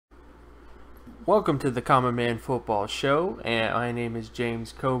Welcome to the Common Man Football Show, and my name is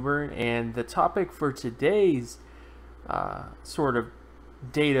James Cobern, and the topic for today's sort of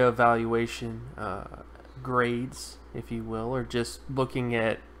data evaluation grades, if you will, or just looking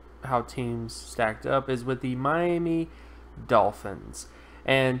at how teams stacked up, is with the Miami Dolphins.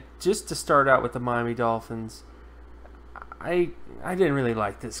 And just to start out with the Miami Dolphins, I didn't really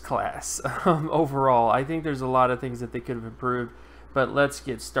like this class overall. I think there's a lot of things that they could have improved. But let's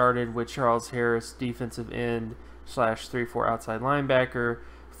get started with Charles Harris, defensive end / 3-4 outside linebacker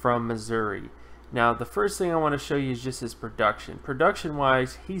from Missouri. Now, the first thing I want to show you is just his production.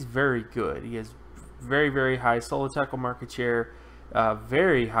 Production-wise, he's very good. He has very, very high solo tackle market share,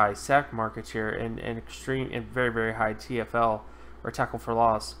 very high sack market share, and very, very high TFL or tackle for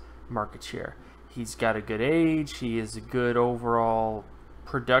loss market share. He's got a good age. He is a good overall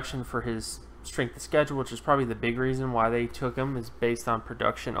production for his strength of schedule, which is probably the big reason why they took him, is based on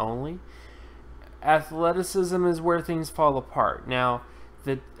production only. Athleticism is where things fall apart. Now,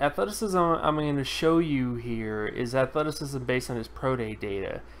 the athleticism I'm going to show you here is athleticism based on his pro day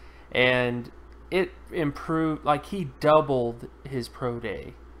data, and it improved, like he doubled his pro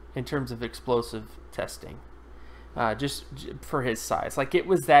day in terms of explosive testing, just for his size. Like, it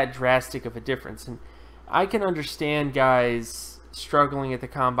was that drastic of a difference. And I can understand guys struggling at the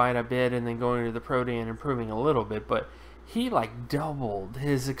combine a bit and then going to the pro day and improving a little bit, but he like doubled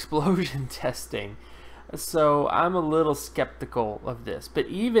his explosion testing. So I'm a little skeptical of this. But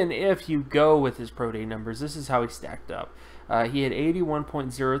even if you go with his pro day numbers, this is how he stacked up. He had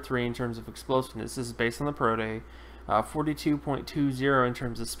 81.03 in terms of explosiveness. This is based on the pro day. 42.20 in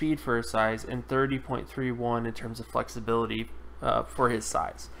terms of speed for his size, and 30.31 in terms of flexibility for his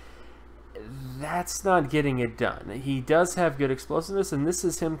size. That's not getting it done. He does have good explosiveness, and this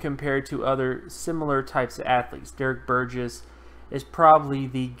is him compared to other similar types of athletes. Derek Burgess is probably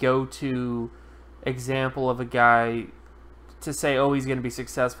the go-to example of a guy to say, oh, he's going to be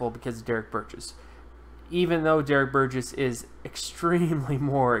successful because of Derek Burgess. Even though Derek Burgess is extremely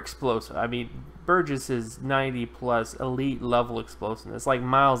more explosive. I mean, Burgess is 90-plus elite level explosiveness, like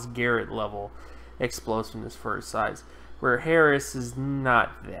Myles Garrett level explosiveness for his size, where Harris is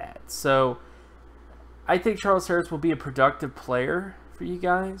not that. So I think Charles Harris will be a productive player for you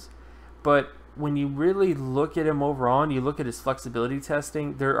guys, but when you really look at him overall and you look at his flexibility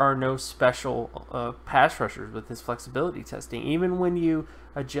testing, there are no special pass rushers with his flexibility testing. Even when you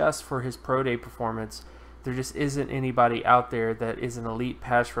adjust for his pro day performance, there just isn't anybody out there that is an elite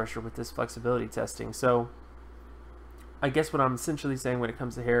pass rusher with this flexibility testing. So I guess what I'm essentially saying when it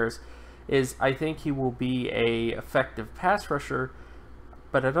comes to Harris is I think he will be a effective pass rusher,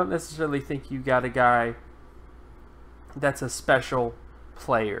 but I don't necessarily think you got a guy that's a special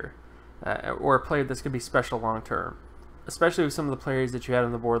player, or a player that's going to be special long term, especially with some of the players that you had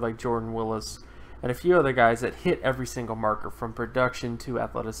on the board like Jordan Willis and a few other guys that hit every single marker from production to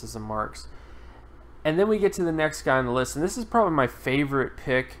athleticism marks. And then we get to the next guy on the list, and this is probably my favorite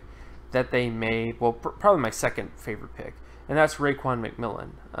pick that they made, well, probably my second favorite pick, and that's Raekwon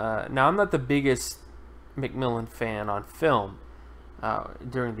McMillan. Now, I'm not the biggest McMillan fan on film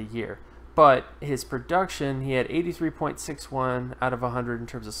during the year, but his production, he had 83.61 out of 100 in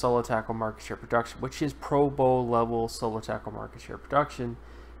terms of solo tackle market share production, which is Pro Bowl level solo tackle market share production.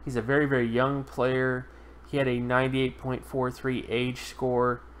 He's a very, very young player. He had a 98.43 age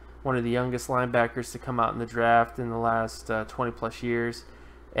score, one of the youngest linebackers to come out in the draft in the last 20-plus years.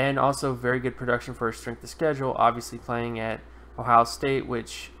 And also very good production for his strength of schedule, obviously playing at Ohio State,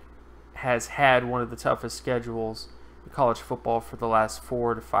 which has had one of the toughest schedules in college football for the last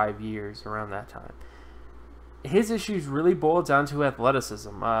 4 to 5 years around that time. His issues really boil down to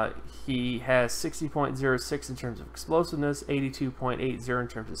athleticism. He has 60.06 in terms of explosiveness, 82.80 in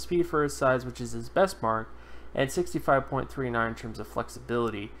terms of speed for his size, which is his best mark, and 65.39 in terms of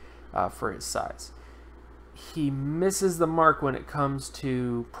flexibility for his size. He misses the mark when it comes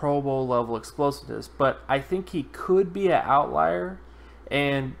to Pro Bowl level explosiveness, but I think he could be an outlier,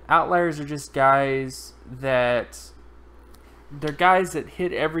 and outliers are just guys that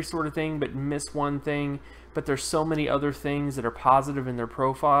hit every sort of thing but miss one thing, but there's so many other things that are positive in their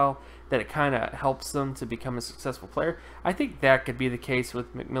profile that it kind of helps them to become a successful player. I think that could be the case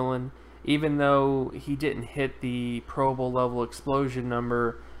with McMillan. Even though he didn't hit the Pro Bowl level explosion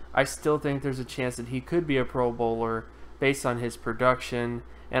number, I still think there's a chance that he could be a Pro Bowler based on his production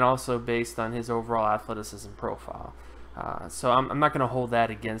and also based on his overall athleticism profile. So I'm not going to hold that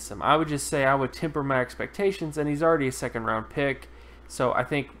against him. I would just say I would temper my expectations, and he's already a second-round pick. So I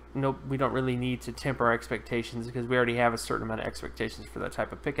think we don't really need to temper our expectations because we already have a certain amount of expectations for that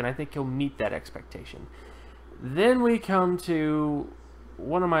type of pick, and I think he'll meet that expectation. Then we come to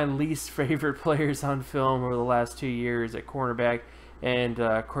one of my least favorite players on film over the last 2 years at cornerback, and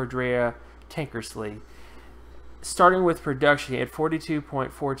Cordrea Tankersley. Starting with production, he had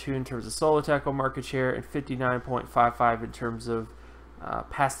 42.42 in terms of solo tackle market share and 59.55 in terms of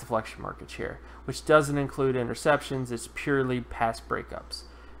pass deflection market share, which doesn't include interceptions. It's purely pass breakups.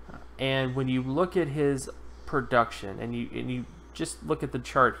 And when you look at his production, and you just look at the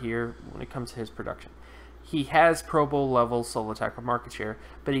chart here when it comes to his production, he has Pro Bowl level solo tackle market share,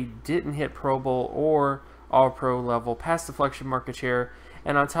 but he didn't hit Pro Bowl or All-Pro level pass deflection market share.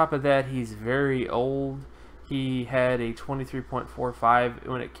 And on top of that, he's very old. He had a 23.45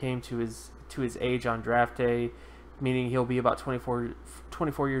 when it came to his age on draft day, meaning he'll be about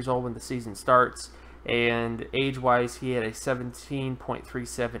 24 years old when the season starts. And age-wise, he had a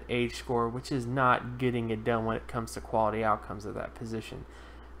 17.37 age score, which is not getting it done when it comes to quality outcomes of that position.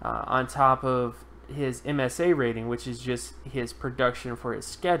 On top of his MSA rating, which is just his production for his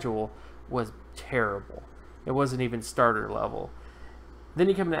schedule, was terrible. It wasn't even starter level. Then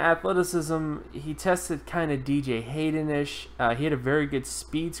you come to athleticism. He tested kind of DJ Hayden-ish. He had a very good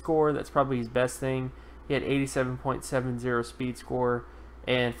speed score. That's probably his best thing. He had 87.70 speed score.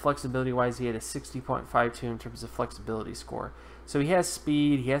 And flexibility-wise, he had a 60.52 in terms of flexibility score. So he has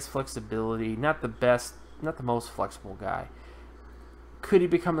speed. He has flexibility. Not the best, not the most flexible guy. Could he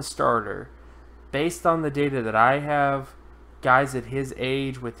become a starter? Based on the data that I have, guys at his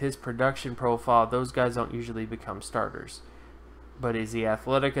age with his production profile, those guys don't usually become starters. But is he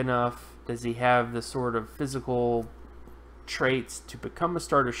athletic enough? Does he have the sort of physical traits to become a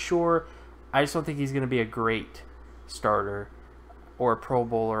starter? Sure. I just don't think he's going to be a great starter or a Pro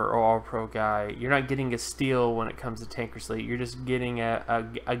Bowler or All-Pro guy. You're not getting a steal when it comes to Tankersley. You're just getting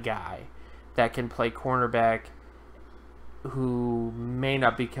a guy that can play cornerback who may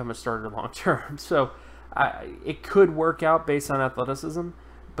not become a starter long term. So it could work out based on athleticism,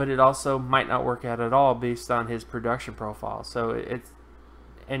 but it also might not work out at all based on his production profile. So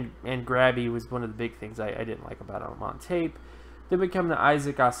and grabby was one of the big things I didn't like about him on tape. Then we come to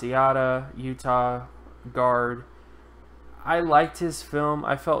Asiata, Utah guard. I liked his film.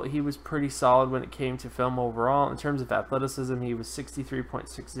 I felt he was pretty solid when it came to film overall. In terms of athleticism, he was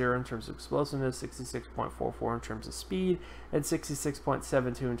 63.60 in terms of explosiveness, 66.44 in terms of speed, and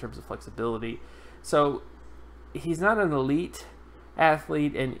 66.72 in terms of flexibility. So he's not an elite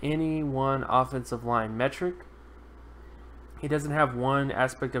athlete in any one offensive line metric. He doesn't have one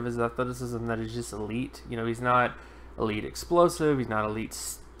aspect of his athleticism that is just elite. You know, he's not elite explosive, he's not elite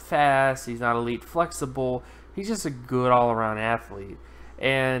fast, he's not elite flexible. He's just a good all-around athlete.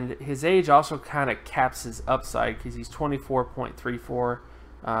 And his age also kind of caps his upside because he's 24.34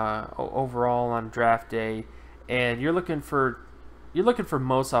 overall on draft day. And you're looking for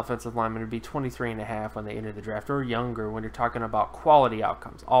most offensive linemen to be 23.5 when they enter the draft, or younger when you're talking about quality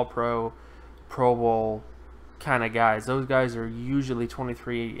outcomes, All-Pro, Pro Bowl kind of guys. Those guys are usually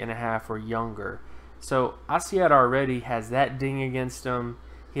 23.5 or younger. So Asiata already has that ding against him.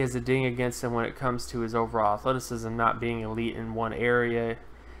 He has a ding against him when it comes to his overall athleticism not being elite in one area.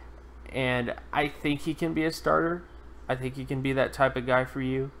 And I think he can be a starter. I think he can be that type of guy for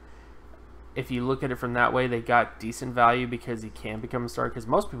you. If you look at it from that way, they got decent value because he can become a starter, because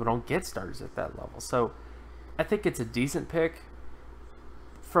most people don't get starters at that level. So I think it's a decent pick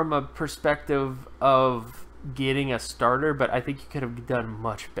from a perspective of getting a starter, but I think you could have done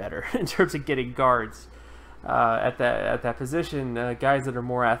much better in terms of getting guards at that position. Guys that are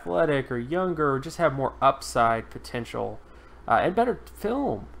more athletic or younger or just have more upside potential and better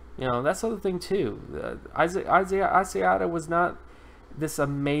film. You know, that's the other thing too. Asiata was not this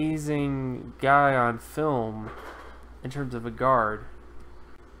amazing guy on film in terms of a guard.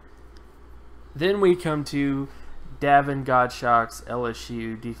 Then we come to Davon, Godchaux,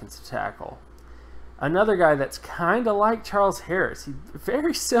 LSU defensive tackle. Another guy that's kind of like Charles Harris. He's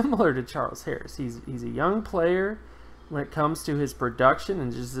very similar to Charles Harris. He's a young player when it comes to his production,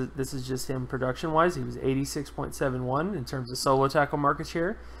 and this is just him production-wise. He was 86.71 in terms of solo tackle market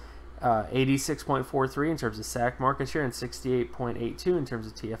share, 86.43 in terms of sack market share, and 68.82 in terms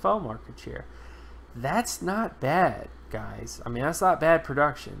of TFL market share. That's not bad, guys. I mean, that's not bad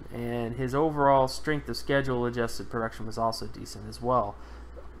production. And his overall strength of schedule adjusted production was also decent as well.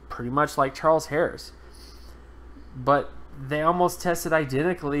 Pretty much like Charles Harris. But they almost tested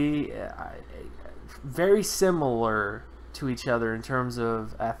identically, very similar to each other in terms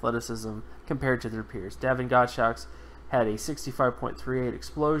of athleticism compared to their peers. Davon Godchaux had a 65.38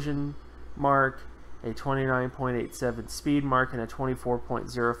 explosion mark, a 29.87 speed mark, and a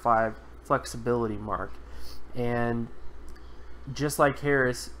 24.05 flexibility mark. And just like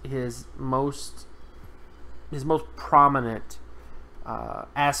Harris, his most prominent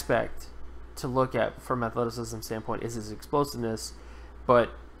aspect to look at from athleticism standpoint is his explosiveness,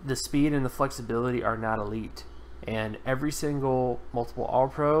 but the speed and the flexibility are not elite. And every single multiple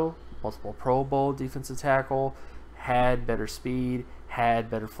All-Pro, multiple Pro Bowl defensive tackle had better speed, had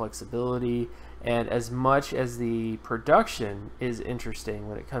better flexibility, and as much as the production is interesting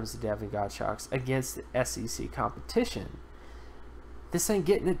when it comes to Davon Godchaux against the SEC competition, this ain't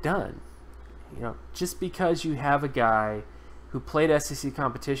getting it done. You know, just because you have a guy who played SEC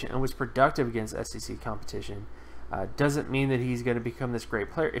competition and was productive against SEC competition doesn't mean that he's going to become this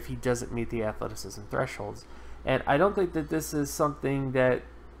great player if he doesn't meet the athleticism thresholds. And I don't think that this is something that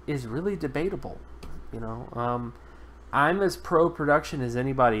is really debatable. You know, I'm as pro production as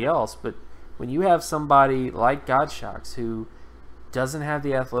anybody else, but when you have somebody like Godchaux who doesn't have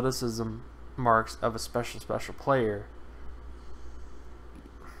the athleticism marks of a special player,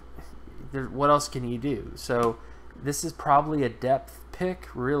 what else can you do? So this is probably a depth pick,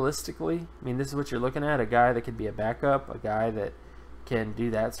 realistically. I mean, this is what you're looking at, a guy that could be a backup, a guy that can do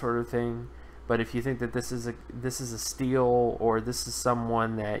that sort of thing. But if you think that this is a steal, or this is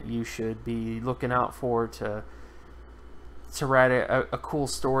someone that you should be looking out for to write a cool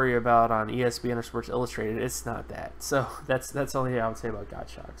story about on ESPN or Sports Illustrated, it's not that. So that's only I would say about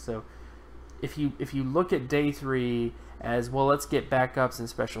Godchaux. So if you look at day 3 as, well, let's get backups and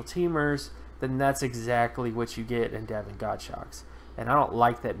special teamers, then that's exactly what you get in Davon Godchaux. And I don't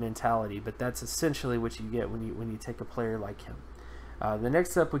like that mentality, but that's essentially what you get when you take a player like him. The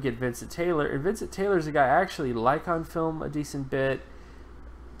next up, we get Vincent Taylor, and Vincent Taylor is a guy I actually like on film a decent bit.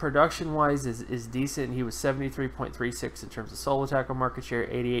 Production-wise is decent. He was 73.36 in terms of solo tackle market share,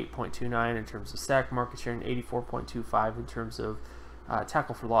 88.29 in terms of sack market share, and 84.25 in terms of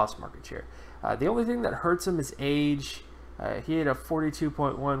tackle for loss market share. The only thing that hurts him is age. He had a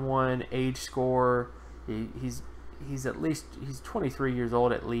 42.11 age score. He's 23 years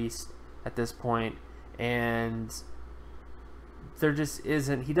old at least at this point, and there just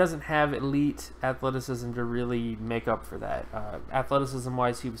isn't, he doesn't have elite athleticism to really make up for that. Athleticism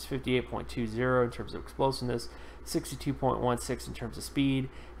wise, he was 58.20 in terms of explosiveness, 62.16 in terms of speed,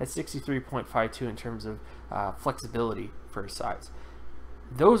 and 63.52 in terms of flexibility for his size.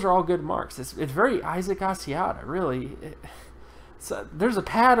 Those are all good marks. It's very Isaac Asiata, really. So there's a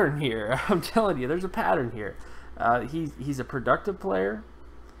pattern here. I'm telling you, there's a pattern here. He's a productive player,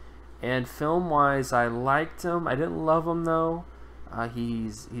 and film wise, I liked him. I didn't love him though.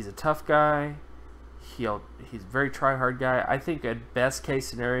 He's a tough guy. He's a very try-hard guy. I think at best case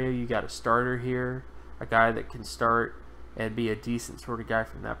scenario, you got a starter here, a guy that can start and be a decent sort of guy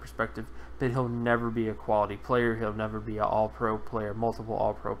from that perspective. But he'll never be a quality player. He'll never be an All-Pro player, multiple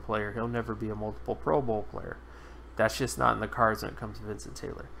All-Pro player. He'll never be a multiple Pro Bowl player. That's just not in the cards when it comes to Vincent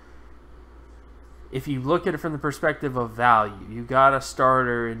Taylor. If you look at it from the perspective of value, you got a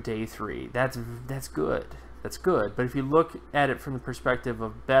starter in day 3. That's good. That's good. But if you look at it from the perspective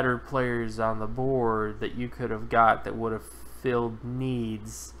of better players on the board that you could have got that would have filled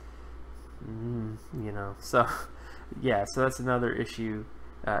needs, you know, so yeah, so that's another issue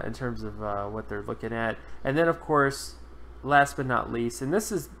in terms of what they're looking at. And then, of course, last but not least, and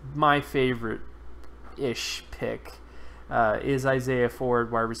this is my favorite-ish pick, is Isaiah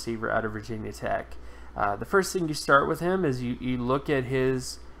Ford, wide receiver out of Virginia Tech. The first thing you start with him is you look at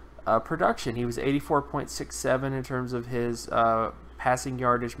his production. He was 84.67 in terms of his passing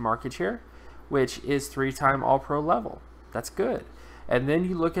yardage market share, which is 3-time All-Pro level. That's good. And then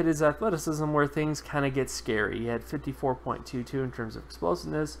you look at his athleticism, where things kind of get scary. He had 54.22 in terms of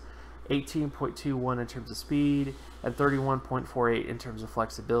explosiveness, 18.21 in terms of speed, and 31.48 in terms of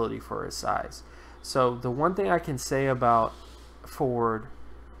flexibility for his size. So the one thing I can say about Ford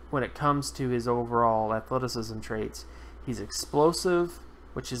when it comes to his overall athleticism traits, he's explosive,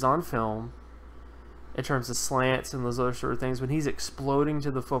 which is on film, in terms of slants and those other sort of things. When he's exploding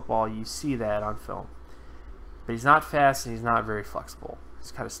to the football, you see that on film. But he's not fast, and he's not very flexible.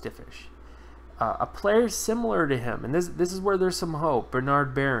 He's kind of stiffish. A player similar to him, and this is where there's some hope,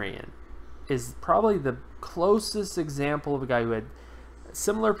 Bernard Berrian, is probably the closest example of a guy who had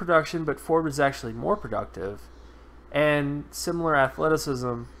similar production, but Ford was actually more productive, and similar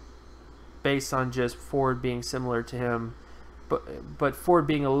athleticism based on just Ford being similar to him, but Ford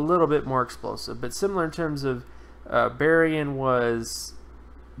being a little bit more explosive. But similar in terms of Berrian was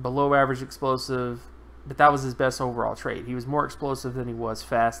below average explosive, but that was his best overall trait. He was more explosive than he was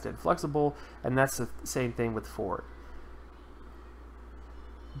fast and flexible, and that's the same thing with Ford.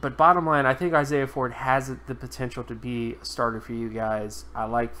 But bottom line, I think Isaiah Ford has the potential to be a starter for you guys. I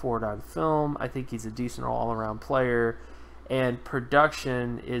like Ford on film. I think he's a decent all-around player, and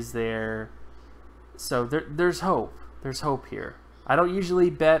production is there. So there's hope. There's hope here. I don't usually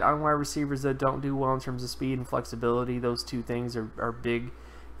bet on wide receivers that don't do well in terms of speed and flexibility. Those two things are big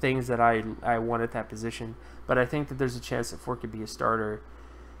things that I want at that position. But I think that there's a chance that Ford could be a starter.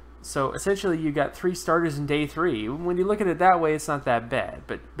 So essentially you got 3 starters in day 3. When you look at it that way, it's not that bad.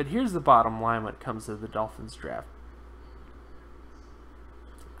 But here's the bottom line when it comes to the Dolphins draft.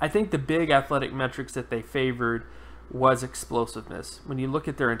 I think the big athletic metrics that they favored was explosiveness. When you look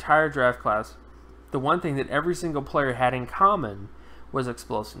at their entire draft class, the one thing that every single player had in common was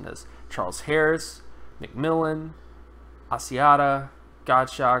explosiveness. Charles Harris, McMillan, Asiata,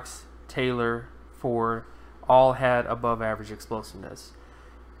 Godchaux, Taylor, Ford, all had above average explosiveness.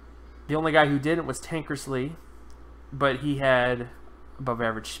 The only guy who didn't was Tankersley, but he had above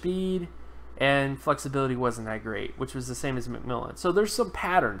average speed, and flexibility wasn't that great, which was the same as McMillan. So there's some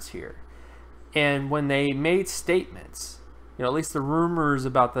patterns here. And when they made statements, you know, at least the rumors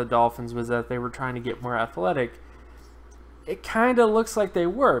about the Dolphins was that they were trying to get more athletic. It kind of looks like they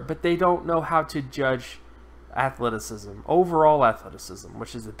were, but they don't know how to judge athleticism, overall athleticism,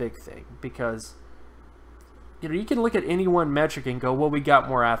 which is a big thing, because you know, you can look at any one metric and go, well, we got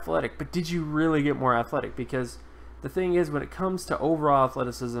more athletic, but did you really get more athletic? Because the thing is, when it comes to overall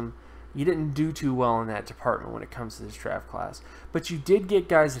athleticism, you didn't do too well in that department when it comes to this draft class. But you did get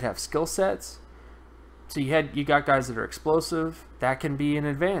guys that have skill sets. So you got guys that are explosive. That can be an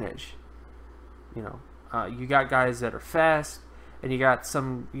advantage. You know, you got guys that are fast, and you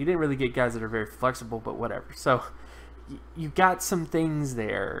didn't really get guys that are very flexible, but whatever. So you got some things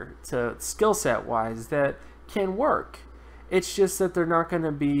there to skill set wise that can work. It's just that they're not going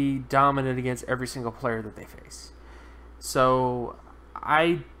to be dominant against every single player that they face. So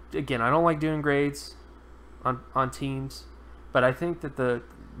again, I don't like doing grades on teams, but I think that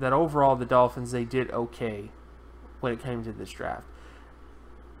that overall the Dolphins, they did okay when it came to this draft.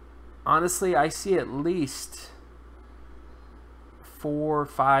 Honestly, I see at least 4 or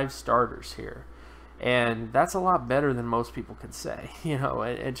 5 starters here, and that's a lot better than most people can say, you know,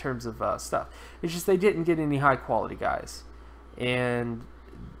 in terms of stuff. It's just they didn't get any high quality guys, and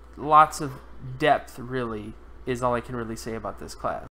lots of depth really is all I can really say about this class.